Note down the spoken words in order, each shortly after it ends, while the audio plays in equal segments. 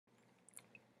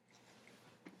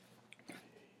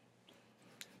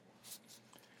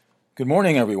Good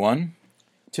morning, everyone.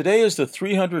 Today is the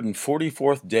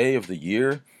 344th day of the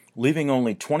year, leaving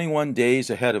only 21 days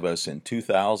ahead of us in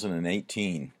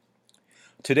 2018.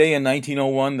 Today in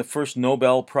 1901, the first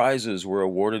Nobel Prizes were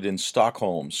awarded in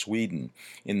Stockholm, Sweden,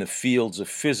 in the fields of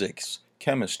physics,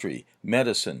 chemistry,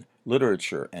 medicine,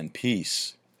 literature, and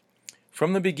peace.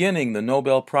 From the beginning, the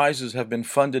Nobel Prizes have been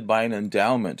funded by an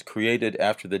endowment created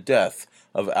after the death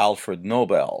of Alfred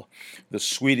Nobel, the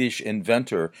Swedish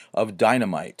inventor of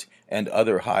dynamite and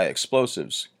other high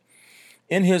explosives.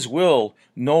 In his will,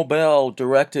 Nobel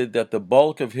directed that the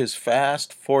bulk of his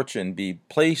vast fortune be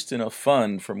placed in a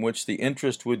fund from which the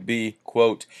interest would be,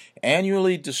 quote,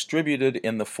 annually distributed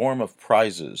in the form of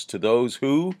prizes to those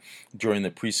who, during the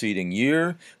preceding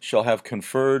year, shall have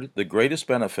conferred the greatest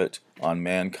benefit on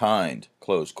mankind,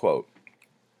 close quote.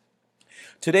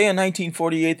 Today in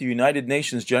 1948, the United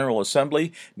Nations General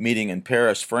Assembly, meeting in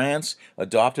Paris, France,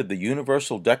 adopted the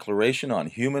Universal Declaration on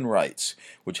Human Rights,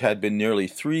 which had been nearly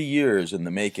 3 years in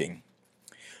the making.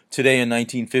 Today in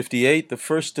 1958, the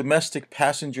first domestic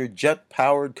passenger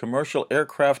jet-powered commercial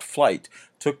aircraft flight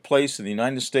took place in the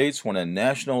United States when a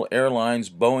National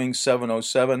Airlines Boeing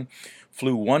 707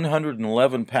 flew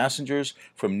 111 passengers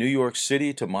from New York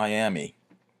City to Miami.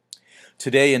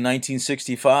 Today in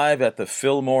 1965, at the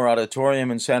Fillmore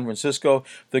Auditorium in San Francisco,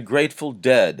 the Grateful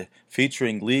Dead,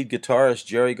 featuring lead guitarist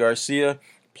Jerry Garcia,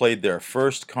 played their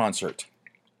first concert.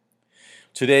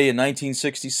 Today in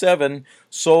 1967,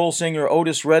 soul singer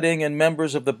Otis Redding and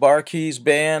members of the Bar Keys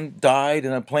Band died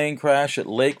in a plane crash at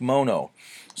Lake Mono,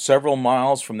 several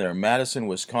miles from their Madison,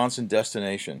 Wisconsin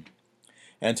destination.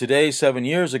 And today, 7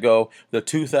 years ago, the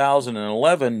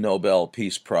 2011 Nobel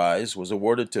Peace Prize was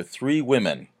awarded to 3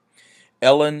 women: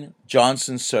 Ellen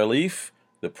Johnson Sirleaf,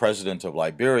 the president of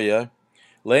Liberia;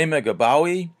 Leymah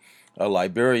Gbowee, a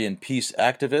Liberian peace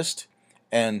activist;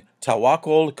 and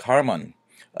Tawakkol Karman,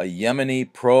 a Yemeni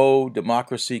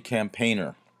pro-democracy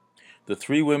campaigner. The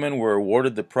 3 women were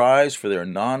awarded the prize for their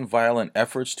nonviolent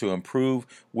efforts to improve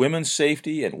women's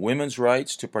safety and women's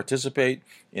rights to participate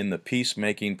in the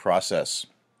peacemaking process.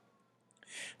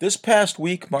 This past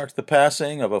week marked the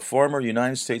passing of a former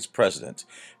United States president,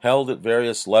 held at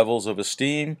various levels of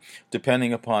esteem,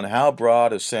 depending upon how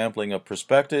broad a sampling of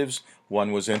perspectives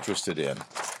one was interested in.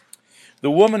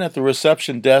 The woman at the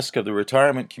reception desk of the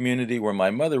retirement community where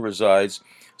my mother resides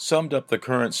summed up the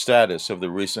current status of the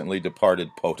recently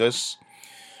departed POTUS.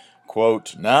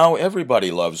 Quote, now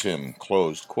everybody loves him,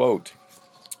 closed quote.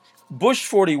 Bush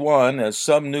 41, as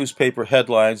some newspaper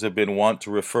headlines have been wont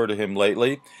to refer to him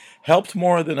lately, helped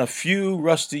more than a few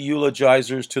rusty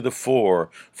eulogizers to the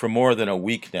fore for more than a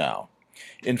week now.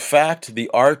 In fact, the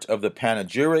art of the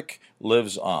panegyric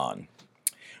lives on.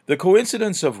 The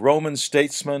coincidence of Roman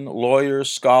statesman, lawyer,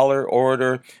 scholar,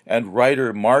 orator, and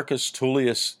writer Marcus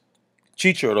Tullius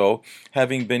Cicero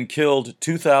having been killed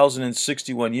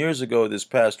 2,061 years ago this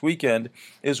past weekend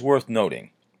is worth noting.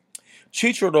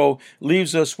 Cicero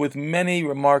leaves us with many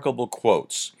remarkable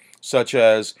quotes, such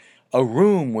as, "A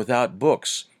room without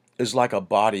books is like a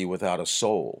body without a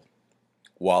soul.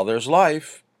 While there's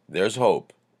life, there's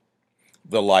hope.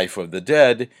 The life of the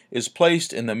dead is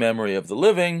placed in the memory of the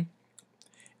living.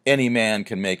 Any man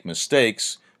can make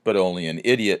mistakes, but only an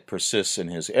idiot persists in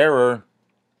his error.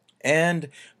 And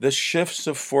the shifts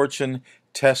of fortune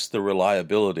test the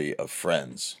reliability of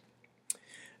friends."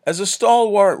 As a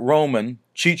stalwart Roman,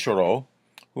 Cicero,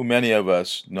 who many of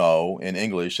us know in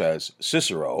English as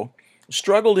Cicero,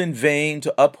 struggled in vain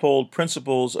to uphold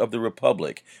principles of the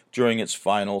Republic during its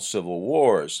final civil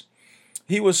wars.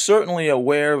 He was certainly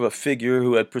aware of a figure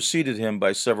who had preceded him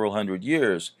by several hundred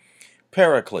years,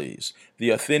 Pericles, the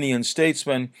Athenian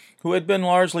statesman who had been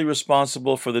largely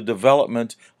responsible for the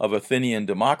development of Athenian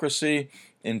democracy,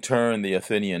 in turn the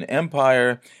Athenian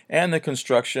Empire, and the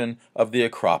construction of the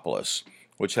Acropolis,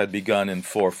 which had begun in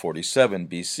 447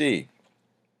 BC.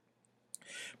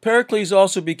 Pericles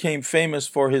also became famous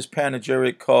for his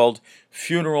panegyric called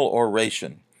Funeral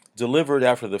Oration, delivered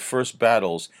after the first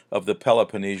battles of the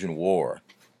Peloponnesian War.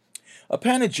 A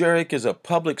panegyric is a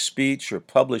public speech or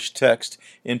published text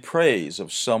in praise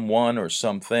of someone or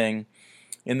something.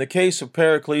 In the case of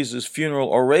Pericles' Funeral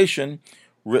Oration,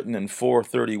 written in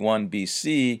 431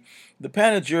 BC, the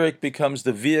panegyric becomes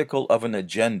the vehicle of an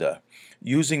agenda,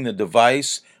 using the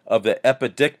device of the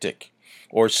epidictic,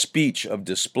 or speech of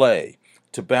display,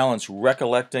 to balance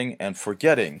recollecting and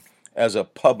forgetting as a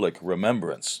public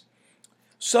remembrance.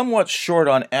 Somewhat short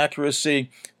on accuracy,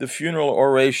 the funeral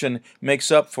oration makes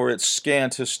up for its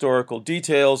scant historical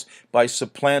details by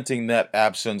supplanting that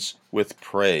absence with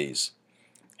praise.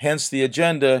 Hence, the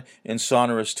agenda, in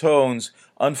sonorous tones,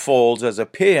 unfolds as a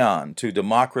paean to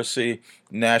democracy,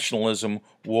 nationalism,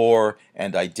 war,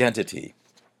 and identity.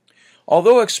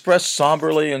 Although expressed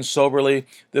somberly and soberly,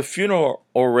 the funeral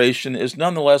oration is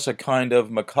nonetheless a kind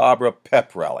of macabre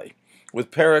pep rally,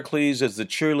 with Pericles as the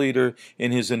cheerleader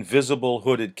in his invisible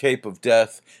hooded cape of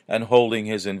death and holding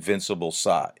his invisible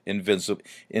scythe.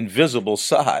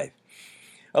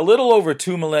 A little over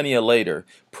 2 millennia later,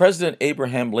 President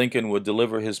Abraham Lincoln would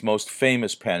deliver his most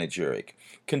famous panegyric,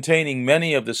 containing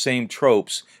many of the same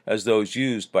tropes as those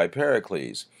used by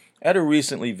Pericles, at a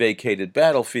recently vacated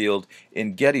battlefield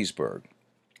in Gettysburg.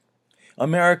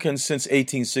 Americans since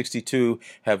 1862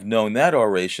 have known that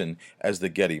oration as the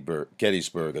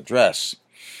Gettysburg Address.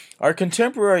 Our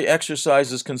contemporary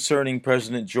exercises concerning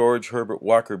President George Herbert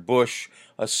Walker Bush,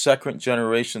 a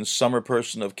second-generation summer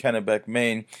person of Kennebec,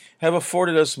 Maine, have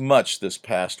afforded us much this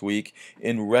past week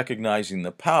in recognizing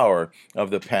the power of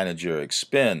the panegyric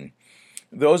spin.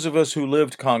 Those of us who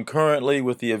lived concurrently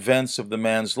with the events of the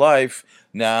man's life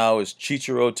now, as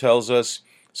Cicero tells us,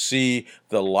 see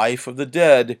the life of the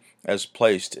dead as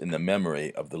placed in the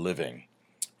memory of the living.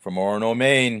 From Orono,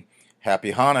 Maine,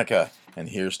 happy Hanukkah, and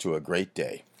here's to a great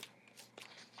day.